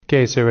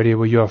Gay So Radio,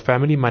 where you are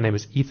family. My name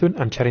is Ethan.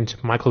 I'm chatting to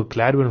Michael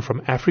Gladwin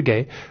from Afri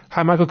Gay.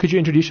 Hi, Michael. Could you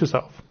introduce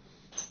yourself?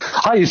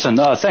 Hi, Ethan.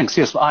 Thanks.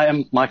 Yes, I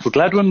am Michael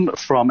Gladwin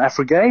from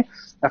Afri Gay.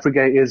 Afri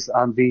Gay is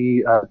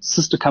the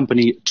sister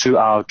company to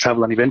our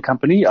travel and event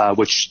company,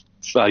 which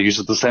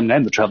uses the same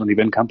name, the Travel and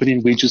Event Company.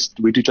 We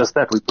do just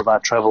that. We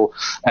provide travel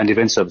and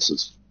event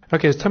services.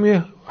 Okay, so tell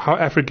me how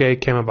Afri Gay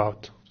came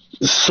about.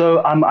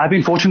 So I've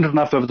been fortunate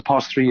enough over the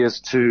past 3 years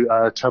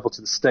to travel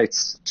to the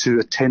States to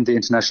attend the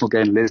International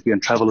Gay and Lesbian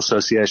Travel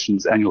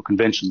Association's annual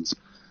conventions.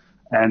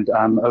 And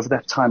over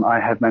that time, I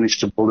have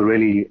managed to build a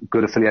really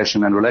good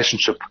affiliation and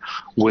relationship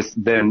with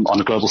them on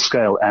a global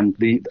scale. And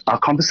our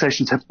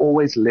conversations have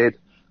always led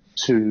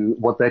to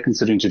what they're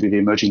considering to be the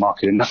emerging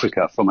market in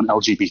Africa from an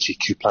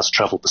LGBTQ plus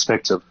travel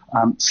perspective.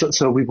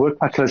 So we've worked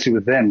quite closely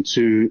with them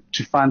to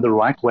find the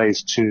right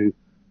ways to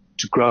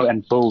grow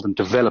and build and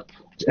develop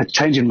a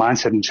change in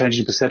mindset and change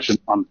in perception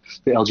on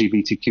the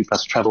LGBTQ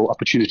plus travel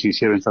opportunities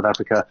here in South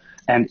Africa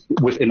and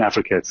within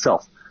Africa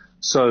itself.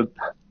 So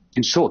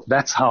in short,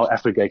 that's how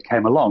Afri Gay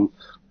came along.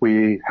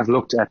 We have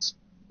looked at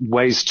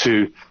ways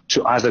to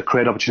either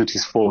create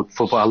opportunities for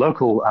our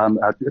local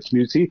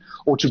community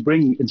or to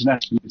bring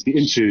international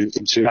community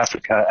into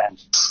Africa and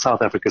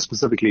South Africa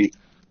specifically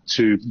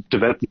to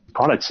develop new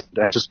products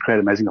and just create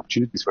amazing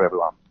opportunities for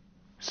everyone.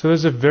 So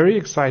there's a very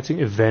exciting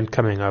event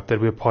coming up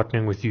that we're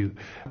partnering with you.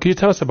 Can you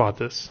tell us about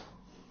this?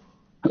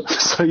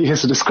 So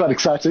yes, it is quite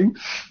exciting.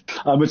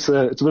 It's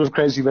a bit of a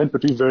crazy event,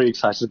 but we're very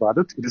excited about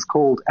it. It is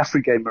called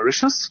Afri Gay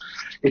Mauritius.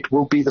 It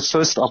will be the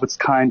first of its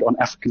kind on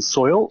African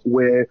soil,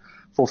 where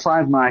for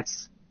 5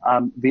 nights,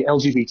 the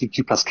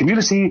LGBTQ plus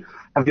community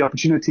have the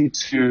opportunity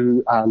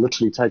to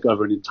literally take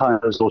over an entire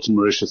resort in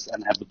Mauritius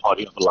and have the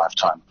party of a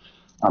lifetime.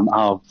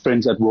 Our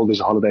friends at World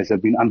Leisure Holidays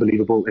have been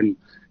unbelievable in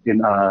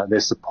their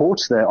support.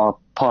 They are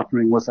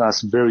partnering with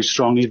us very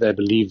strongly. They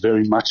believe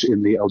very much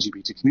in the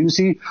LGBT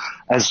community,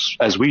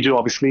 as we do,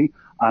 obviously.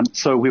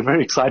 So we're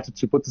very excited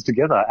to put this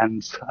together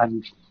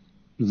and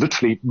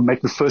literally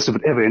make the first of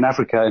it ever in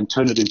Africa and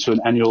turn it into an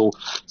annual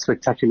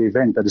spectacular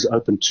event that is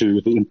open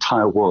to the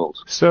entire world.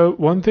 So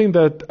one thing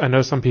that I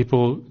know some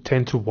people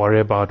tend to worry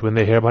about when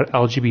they hear about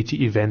LGBT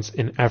events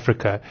in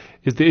Africa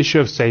is the issue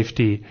of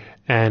safety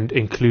and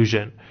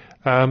inclusion.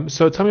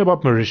 So tell me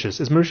about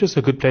Mauritius. Is Mauritius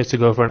a good place to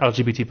go for an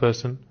LGBT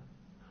person?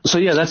 So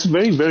yeah, that's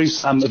very, very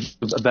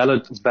a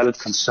valid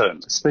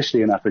concern,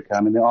 especially in Africa.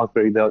 I mean, there are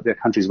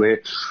countries where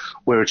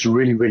it's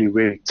really, really,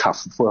 really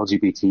tough for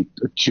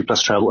LGBTQ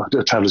plus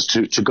travelers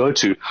to go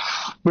to.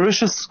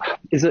 Mauritius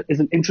is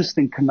an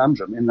interesting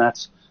conundrum in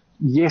that,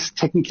 yes,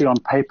 technically on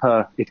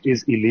paper it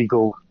is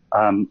illegal,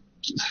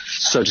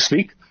 so to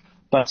speak.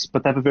 But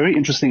they have a very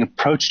interesting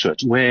approach to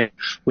it, where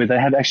they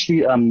have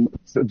actually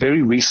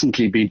very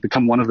recently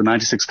become one of the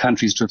 96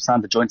 countries to have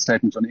signed the joint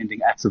statement on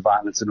ending acts of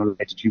violence and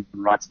related human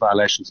rights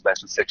violations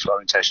based on sexual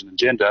orientation and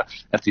gender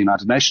at the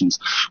United Nations,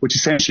 which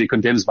essentially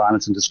condemns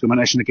violence and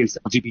discrimination against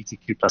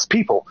LGBTQ plus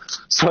people.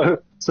 So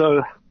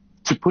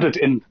to put it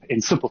in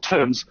simple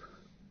terms,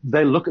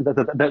 they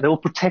will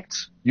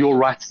protect your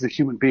rights as a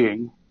human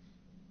being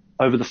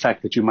over the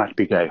fact that you might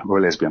be gay or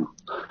a lesbian,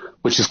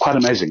 which is quite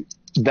amazing.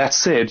 That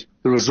said,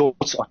 the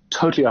resorts are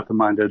totally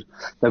open-minded.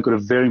 They've got a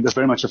very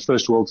much a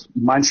first world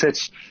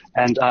mindset,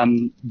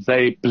 and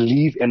they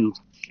believe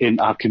in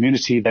our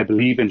community. They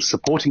believe in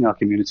supporting our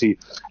community,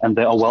 and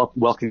they are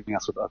welcoming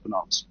us with open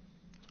arms.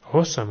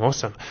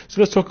 Awesome. So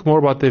let's talk more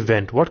about the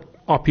event. What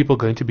are people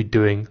going to be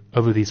doing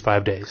over these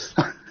 5 days?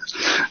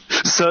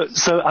 So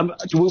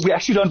we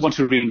actually don't want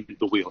to reinvent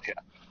the wheel here.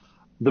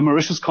 The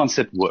Mauritius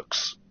concept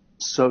works.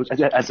 So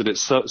as it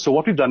is. So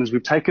what we've done is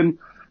we've taken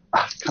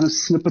kind of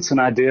snippets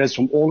and ideas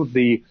from all of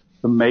the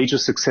major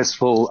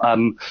successful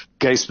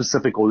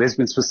gay-specific or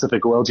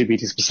lesbian-specific or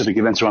LGBT-specific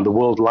events around the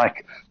world,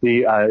 like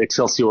the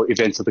Excelsior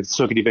events or the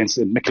circuit events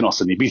in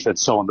Mykonos and Ibiza and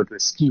so on, but the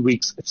ski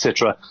weeks,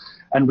 etc.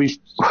 And we've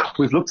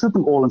looked at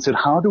them all and said,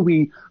 how do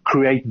we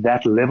create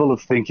that level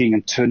of thinking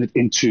and turn it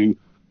into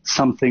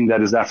something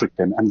that is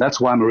African? And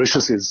that's why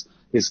Mauritius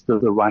is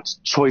the right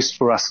choice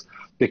for us,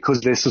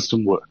 because their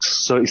system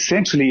works. So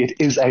essentially it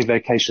is a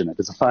vacation. It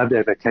is a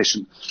 5-day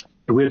vacation.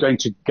 We're going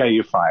to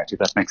gayify it, if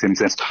that makes any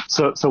sense.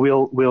 So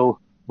we'll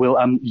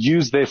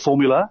use their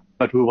formula,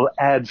 but we will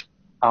add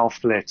our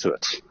flair to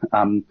it.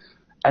 And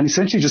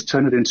essentially just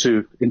turn it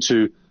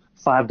into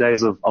 5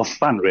 days of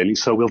fun, really.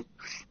 So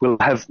we'll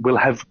have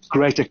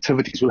great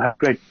activities. We'll have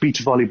great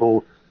beach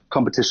volleyball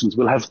competitions.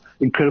 We'll have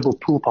incredible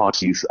pool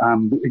parties,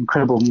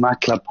 incredible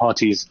nightclub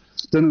parties,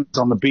 dinners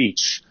on the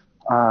beach,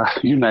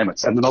 you name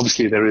it. And then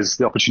obviously there is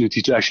the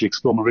opportunity to actually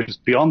explore Mauritius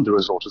beyond the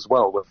resort as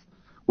well,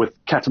 with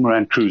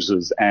catamaran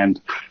cruises and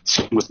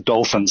swimming with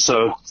dolphins.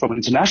 So from an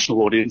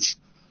international audience,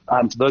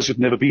 to those who've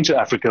never been to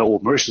Africa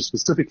or Mauritius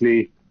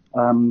specifically,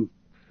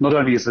 not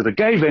only is it a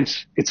gay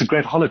event, it's a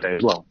great holiday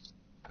as well.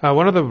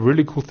 One of the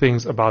really cool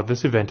things about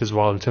this event as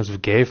well in terms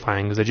of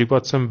gayifying is that you've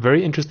got some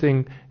very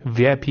interesting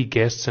VIP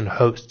guests and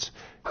hosts.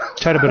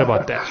 Chat a bit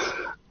about that.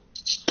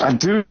 I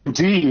do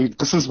indeed.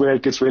 This is where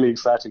it gets really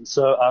exciting.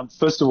 So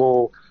first of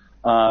all,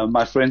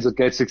 my friends at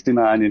Gate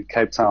 69 in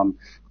Cape Town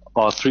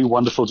are three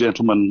wonderful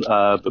gentlemen,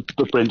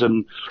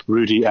 Brendan,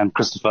 Rudy, and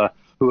Christopher,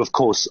 who, of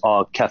course,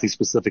 are Kathy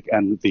Specific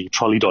and the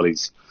Trolley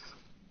Dollies.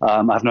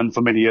 I've known them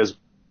for many years.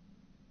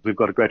 We've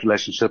got a great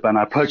relationship, and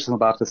I approached them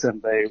about this,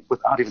 and they,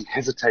 without even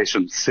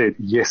hesitation, said,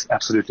 yes,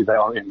 absolutely, they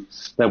are in.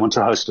 They want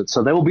to host it.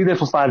 So they will be there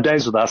for 5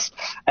 days with us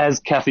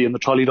as Kathy and the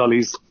Trolley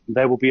Dollies.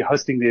 They will be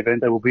hosting the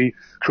event. They will be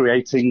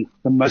creating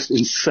the most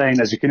insane,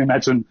 as you can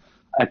imagine,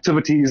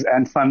 activities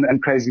and fun and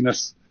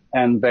craziness,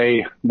 and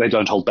they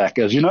don't hold back.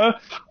 As you know,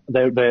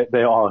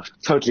 they are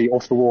totally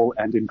off the wall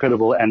and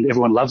incredible, and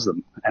everyone loves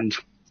them. And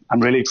I'm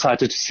really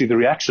excited to see the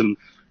reaction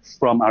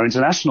from our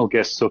international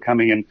guests who are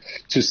coming in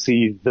to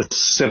see this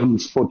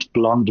 7-foot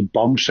blonde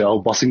bombshell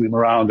bossing them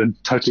around and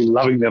totally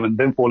loving them and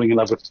them falling in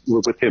love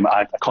with him.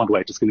 I can't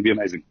wait. It's going to be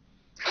amazing.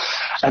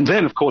 And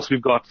then, of course,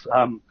 we've got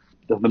the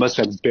most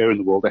famous bear in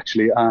the world,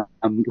 actually,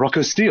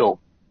 Rocco Steele.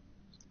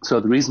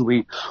 So the reason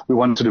we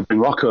wanted to bring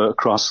Rocco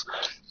across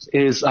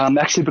is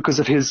actually because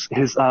of his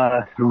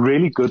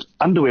really good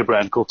underwear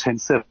brand called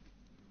 10-7,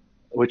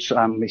 which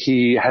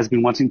he has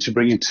been wanting to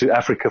bring into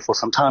Africa for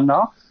some time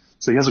now.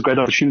 So he has a great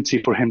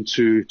opportunity for him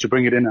to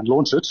bring it in and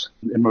launch it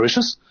in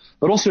Mauritius,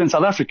 but also in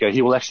South Africa.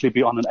 He will actually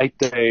be on an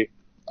 8-day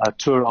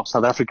tour of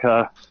South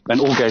Africa, an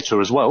all-gay tour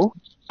as well,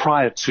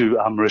 prior to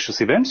our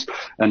Mauritius event.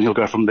 And he'll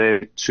go from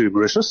there to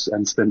Mauritius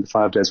and spend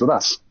 5 days with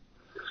us,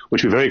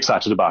 which we're very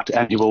excited about.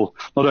 And he will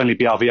not only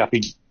be our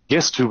VIP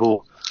guest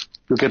who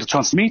you'll get a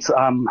chance to meet,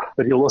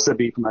 but he'll also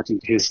be promoting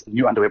his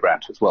new underwear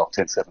brand as well,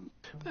 10-7.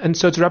 And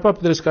so to wrap up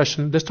the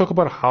discussion, let's talk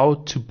about how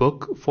to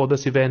book for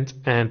this event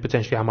and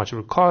potentially how much it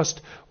will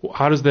cost.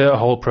 How does the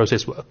whole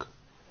process work?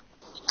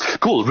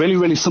 Cool. Really,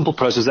 really simple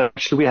process.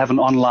 Actually, we have an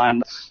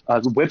online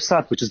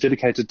website which is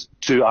dedicated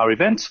to our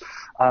event.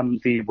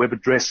 The web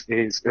address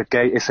is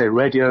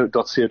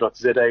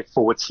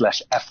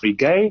gaysaradio.co.za/Afri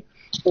Gay.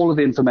 All of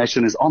the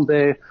information is on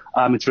there.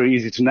 It's very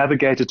easy to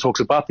navigate. It talks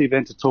about the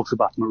event. It talks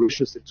about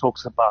Mauritius. It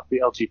talks about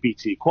the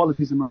LGBT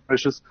equalities in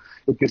Mauritius.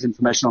 It gives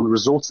information on the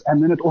resorts.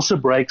 And then it also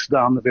breaks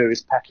down the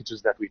various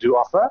packages that we do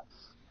offer,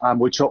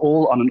 which are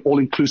all on an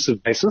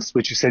all-inclusive basis,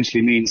 which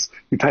essentially means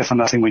you pay for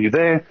nothing when you're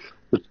there.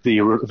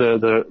 The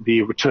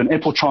return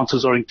airport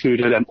transfers are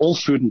included, and all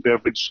food and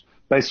beverage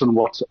based on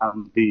what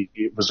the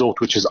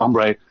resort, which is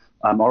Ombre,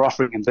 are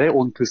offering in their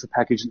all-inclusive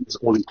package, is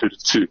all included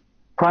too.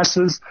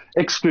 Prices,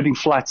 excluding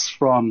flights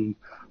from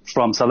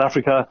South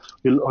Africa,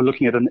 we're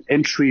looking at an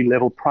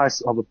entry-level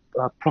price of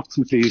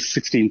approximately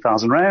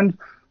 16,000 Rand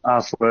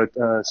for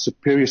a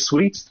superior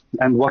suite.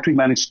 And what we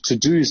managed to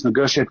do is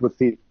negotiate with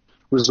the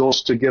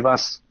resorts to give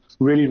us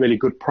really, really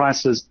good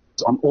prices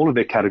on all of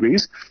their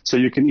categories. So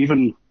you can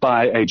even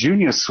buy a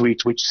junior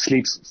suite, which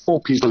sleeps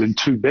 4 people in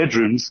 2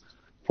 bedrooms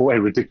for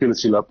a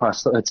ridiculously low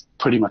price. So that's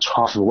pretty much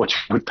half of what you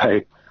would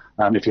pay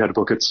if you had to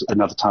book it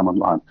another time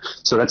online.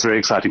 So that's very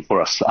exciting for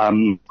us.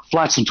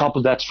 Flights on top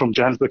of that from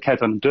Johannesburg, Cape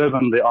Town, and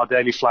Durban. There are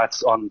daily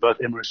flights on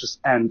both Mauritius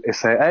and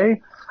SAA.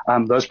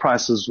 Those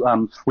prices,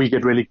 we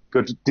get really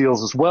good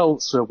deals as well.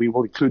 So we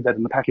will include that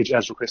in the package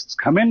as requests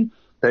come in.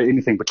 They're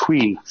anything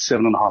between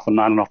 7,500 and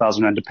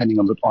 9,500 Rand, depending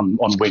on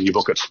when you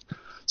book it.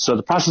 So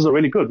the prices are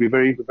really good. We're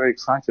very, very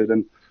excited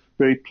and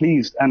very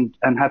pleased and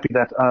happy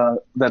that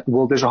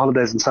World Leisure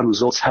Holidays and Sun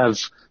Resorts have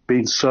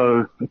been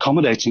so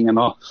accommodating and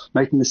are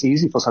making this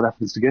easy for South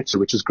Africans to get to,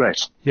 which is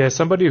great. Yeah,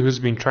 somebody who's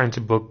been trying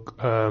to book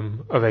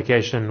a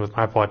vacation with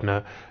my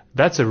partner,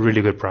 that's a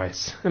really good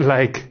price.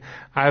 Like,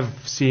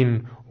 I've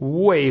seen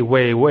way,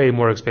 way, way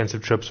more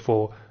expensive trips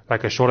for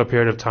like a shorter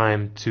period of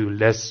time to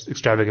less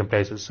extravagant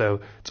places. So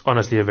it's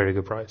honestly a very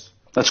good price.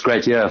 That's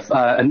great, yeah.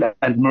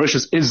 And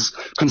Mauritius is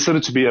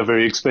considered to be a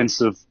very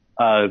expensive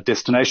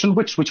destination,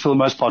 which for the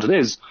most part it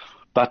is.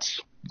 But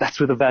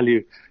that's where the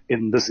value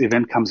in this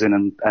event comes in,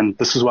 and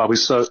this is why we're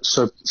so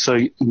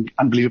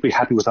unbelievably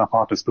happy with our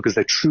partners, because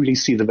they truly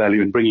see the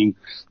value in bringing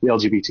the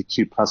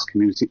LGBTQ plus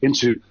community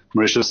into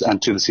Mauritius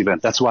and to this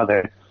event. That's why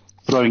they're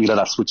throwing it at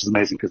us, which is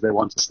amazing, because they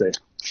want to stay.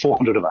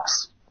 400 of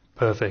us.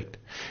 Perfect.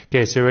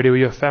 Okay, so ready with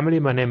your family.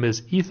 My name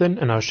is Ethan,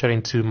 and I was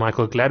chatting to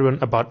Michael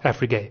Gladwin about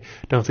Afri Gay.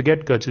 Don't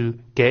forget, go to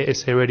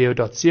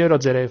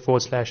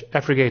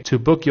gaysaradio.co.za/Afri Gay to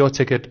book your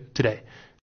ticket today.